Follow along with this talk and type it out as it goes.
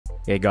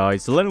Hey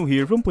guys, Leno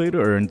here from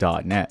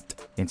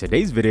PlayToEarn.net. In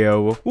today's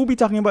video, we'll be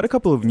talking about a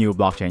couple of new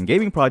blockchain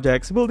gaming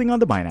projects building on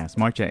the Binance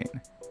Smart Chain.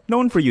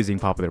 Known for using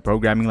popular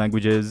programming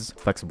languages,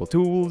 flexible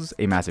tools,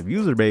 a massive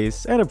user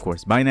base, and of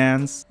course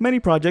Binance, many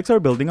projects are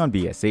building on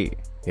BSC.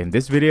 In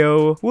this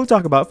video, we'll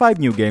talk about 5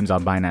 new games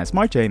on Binance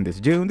Smart Chain this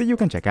June that you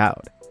can check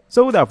out.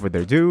 So without further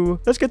ado,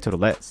 let's get to the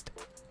list.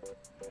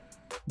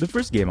 The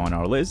first game on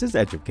our list is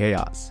Edge of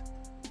Chaos.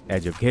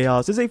 Edge of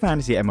Chaos is a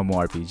fantasy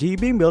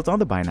MMORPG being built on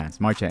the Binance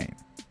Smart Chain.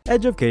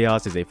 Edge of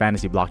Chaos is a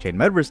fantasy blockchain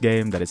metaverse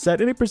game that is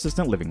set in a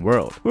persistent living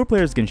world, where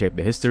players can shape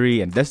the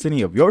history and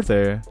destiny of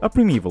Yorther, a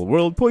primeval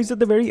world poised at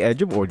the very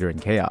edge of order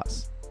and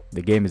chaos.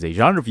 The game is a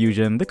genre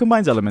fusion that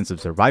combines elements of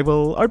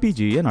survival,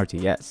 RPG, and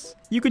RTS.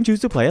 You can choose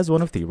to play as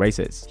one of 3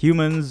 races: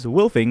 humans,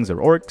 wolfings, or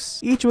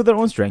orcs, each with their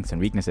own strengths and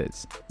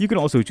weaknesses. You can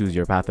also choose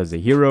your path as a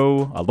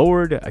hero, a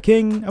lord, a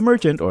king, a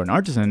merchant, or an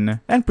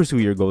artisan, and pursue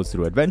your goals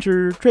through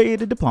adventure,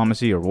 trade,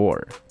 diplomacy, or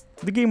war.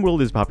 The game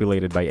world is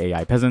populated by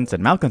AI peasants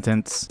and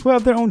malcontents who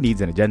have their own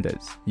needs and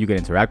agendas. You can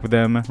interact with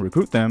them,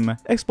 recruit them,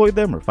 exploit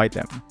them, or fight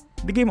them.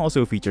 The game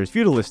also features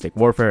feudalistic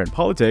warfare and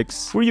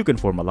politics, where you can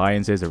form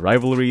alliances or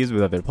rivalries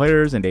with other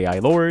players and AI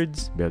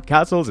lords, build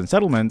castles and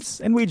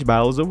settlements, and wage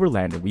battles over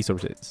land and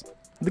resources.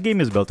 The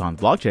game is built on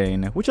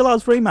blockchain, which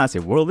allows for a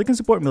massive world that can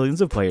support millions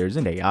of players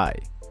and AI.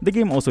 The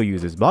game also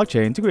uses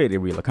blockchain to create a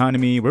real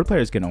economy where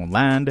players can own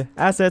land,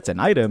 assets, and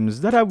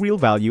items that have real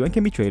value and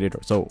can be traded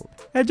or sold.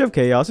 Edge of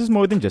Chaos is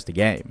more than just a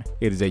game.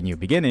 It is a new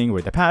beginning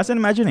where the past and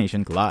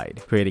imagination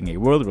collide, creating a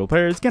world where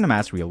players can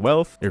amass real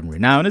wealth, earn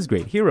renown as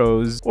great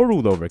heroes, or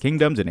rule over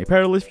kingdoms in a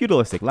perilous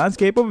feudalistic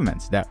landscape of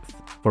immense depth.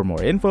 For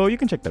more info, you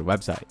can check their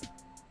website.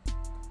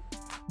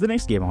 The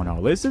next game on our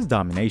list is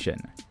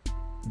Domination.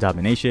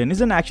 Domination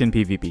is an action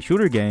PvP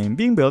shooter game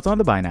being built on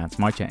the Binance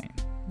Smart Chain.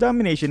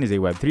 Domination is a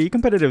Web3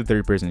 competitive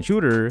third-person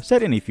shooter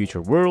set in a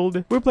future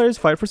world where players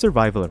fight for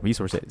survival and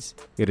resources.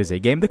 It is a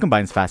game that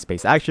combines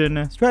fast-paced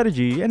action,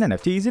 strategy, and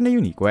NFTs in a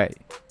unique way.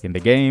 In the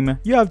game,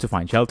 you have to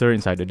find shelter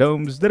inside the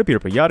domes that appear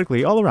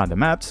periodically all around the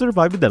map to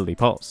survive the deadly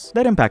pulse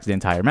that impacts the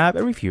entire map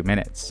every few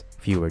minutes.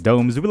 Fewer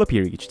domes will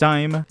appear each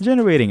time,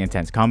 generating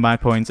intense combat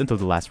points until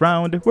the last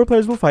round, where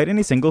players will fight in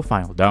a single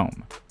final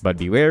dome. But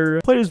beware,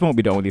 players won't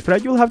be the only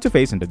threat you'll have to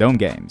face in the dome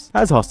games,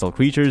 as hostile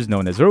creatures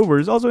known as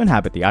rovers also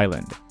inhabit the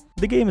island.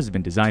 The game has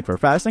been designed for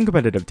fast and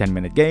competitive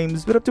 10-minute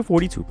games with up to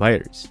 42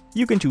 players.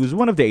 You can choose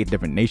one of the 8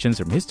 different nations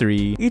from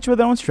history, each with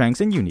their own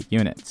strengths and unique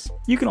units.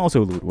 You can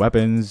also loot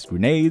weapons,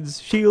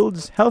 grenades,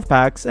 shields, health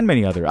packs, and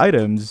many other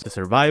items to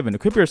survive and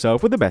equip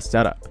yourself with the best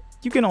setup.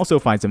 You can also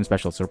find some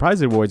special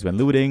surprise rewards when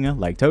looting,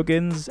 like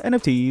tokens,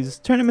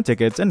 NFTs, tournament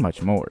tickets, and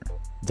much more.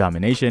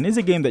 Domination is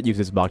a game that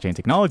uses blockchain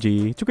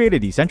technology to create a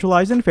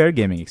decentralized and fair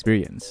gaming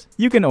experience.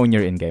 You can own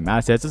your in-game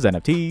assets as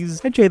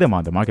NFTs and trade them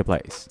on the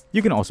marketplace.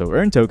 You can also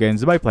earn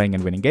tokens by playing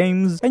and winning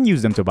games and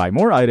use them to buy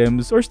more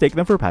items or stake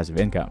them for passive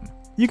income.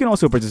 You can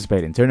also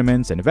participate in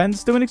tournaments and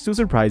events to win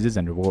exclusive prizes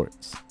and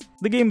rewards.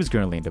 The game is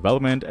currently in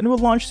development and will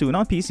launch soon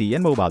on PC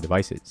and mobile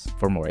devices.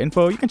 For more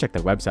info, you can check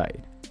their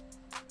website.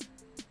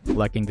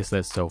 Liking this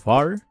list so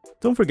far?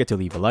 Don't forget to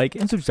leave a like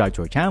and subscribe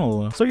to our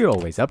channel so you're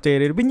always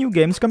updated with new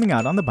games coming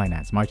out on the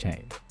Binance Smart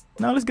Chain.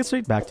 Now let's get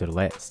straight back to the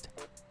list.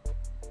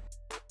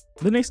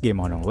 The next game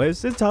on our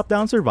list is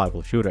Top-Down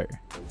Survival Shooter.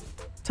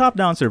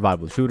 Top-Down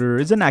Survival Shooter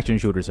is an action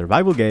shooter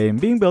survival game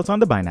being built on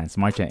the Binance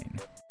Smart Chain.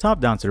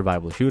 Top-Down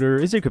Survival Shooter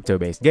is a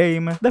crypto-based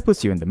game that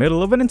puts you in the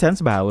middle of an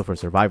intense battle for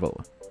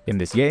survival. In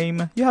this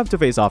game, you have to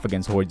face off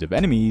against hordes of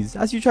enemies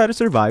as you try to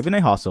survive in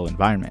a hostile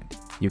environment.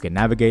 You can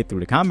navigate through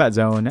the combat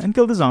zone and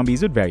kill the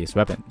zombies with various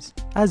weapons.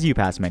 As you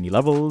pass many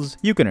levels,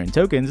 you can earn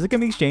tokens that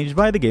can be exchanged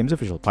by the game's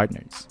official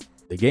partners.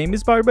 The game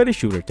is powered by the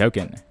Shooter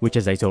token, which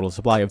has a total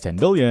supply of 10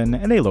 billion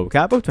and a low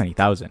cap of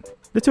 20,000.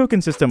 The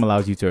token system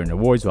allows you to earn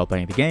rewards while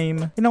playing the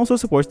game and also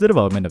supports the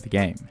development of the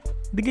game.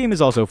 The game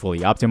is also fully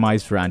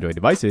optimized for Android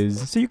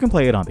devices, so you can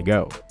play it on the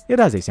go. It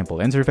has a simple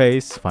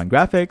interface, fun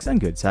graphics, and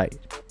good sight.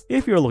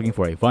 If you're looking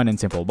for a fun and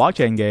simple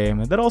blockchain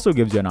game that also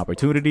gives you an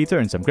opportunity to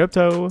earn some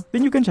crypto,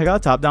 then you can check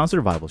out Top-Down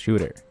Survival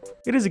Shooter.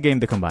 It is a game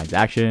that combines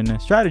action,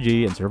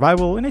 strategy, and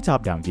survival in a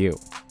top-down view.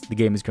 The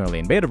game is currently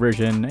in beta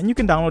version, and you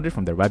can download it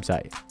from their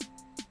website.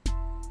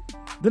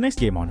 The next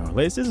game on our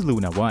list is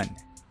Luna 1.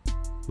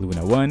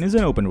 Luna 1 is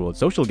an open-world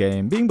social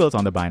game being built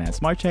on the Binance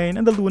Smart Chain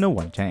and the Luna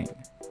 1 chain.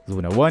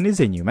 Luna 1 is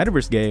a new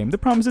metaverse game that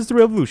promises to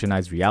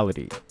revolutionize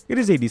reality. It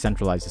is a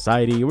decentralized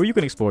society where you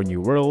can explore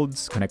new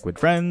worlds, connect with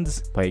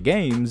friends, play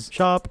games,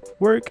 shop,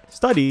 work,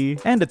 study,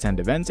 and attend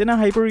events in a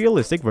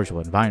hyper-realistic virtual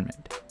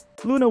environment.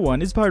 Luna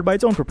 1 is powered by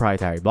its own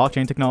proprietary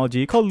blockchain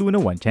technology called Luna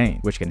 1 Chain,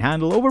 which can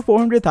handle over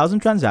 400,000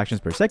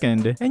 transactions per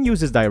second and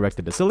uses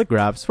directed acyclic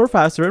graphs for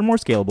faster and more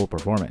scalable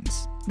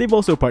performance. They've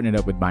also partnered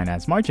up with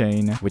Binance Smart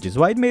Chain, which is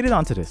why it made it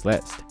onto this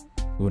list.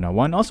 Luna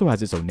 1 also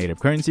has its own native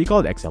currency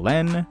called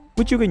XLN,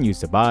 which you can use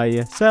to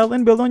buy, sell,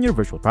 and build on your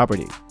virtual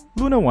property.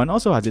 Luna 1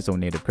 also has its own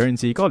native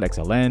currency called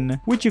XLN,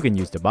 which you can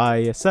use to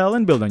buy, sell,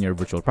 and build on your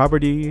virtual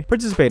property,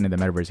 participate in the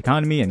metaverse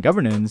economy and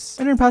governance,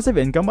 and earn passive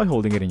income by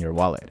holding it in your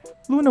wallet.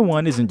 Luna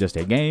 1 isn't just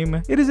a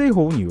game, it is a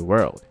whole new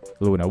world.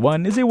 Luna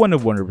 1 is a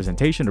one-of-one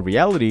representation of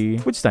reality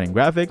with stunning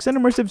graphics and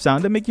immersive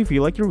sound that make you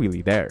feel like you're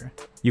really there.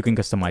 You can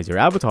customize your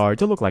avatar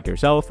to look like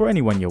yourself or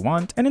anyone you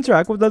want and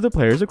interact with other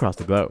players across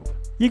the globe.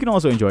 You can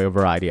also enjoy a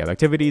variety of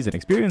activities and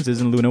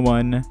experiences in Luna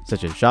 1,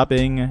 such as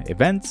shopping,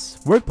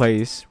 events,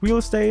 workplace, real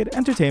estate,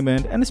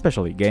 entertainment, and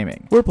especially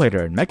gaming, where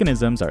play-to-earn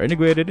mechanisms are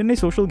integrated in a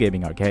social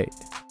gaming arcade.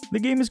 The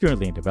game is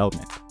currently in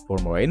development. For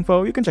more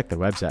info, you can check the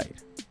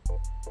website.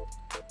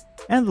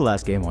 And the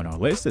last game on our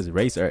list is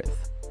Race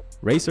Earth.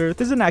 Race Earth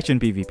is an action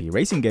PvP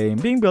racing game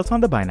being built on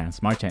the Binance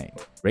Smart Chain.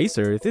 Race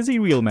Earth is a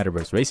real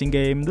metaverse racing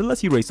game that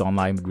lets you race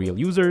online with real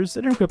users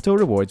and earn crypto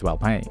rewards while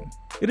playing.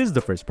 It is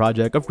the first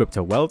project of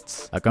Crypto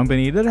Wealths, a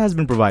company that has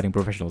been providing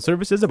professional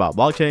services about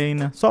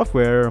blockchain,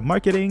 software,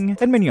 marketing,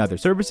 and many other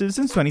services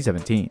since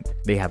 2017.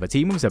 They have a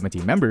team of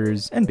 17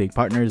 members and big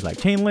partners like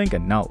Chainlink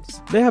and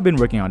Nulls. They have been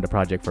working on the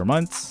project for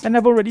months and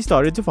have already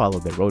started to follow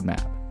their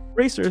roadmap.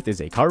 Race Earth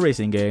is a car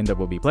racing game that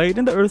will be played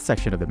in the Earth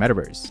section of the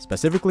metaverse,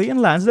 specifically in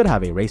lands that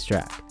have a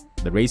racetrack.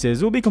 The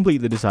races will be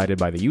completely decided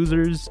by the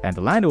users, and the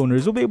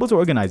landowners will be able to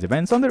organize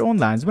events on their own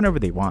lands whenever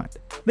they want.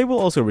 They will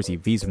also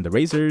receive fees from the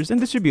racers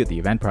and distribute the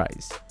event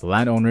prize. The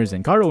landowners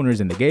and car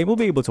owners in the game will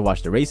be able to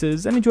watch the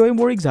races and enjoy a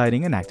more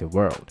exciting and active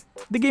world.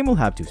 The game will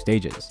have two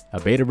stages, a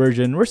beta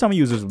version where some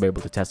users will be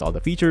able to test all the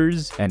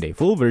features, and a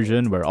full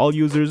version where all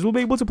users will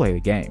be able to play the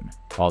game.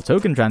 All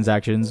token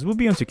transactions will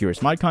be on secure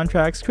smart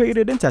contracts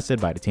created and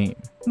tested by the team.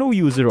 No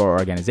user or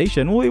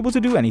organization will be able to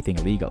do anything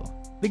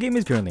illegal. The game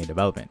is currently in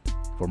development.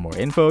 For more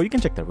info, you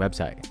can check their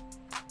website.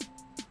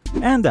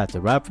 And that's a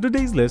wrap for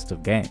today's list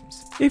of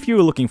games. If you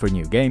were looking for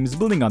new games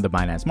building on the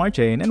Binance Smart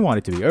Chain and want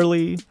it to be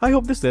early, I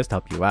hope this list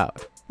helped you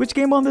out. Which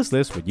game on this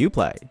list would you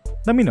play?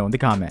 Let me know in the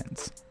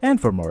comments. And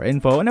for more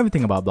info and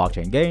everything about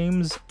blockchain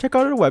games, check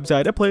out our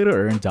website at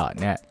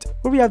PlayToEarn.net,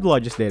 where we have the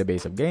largest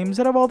database of games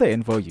that have all the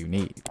info you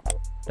need.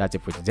 That's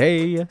it for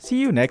today. See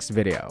you next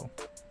video.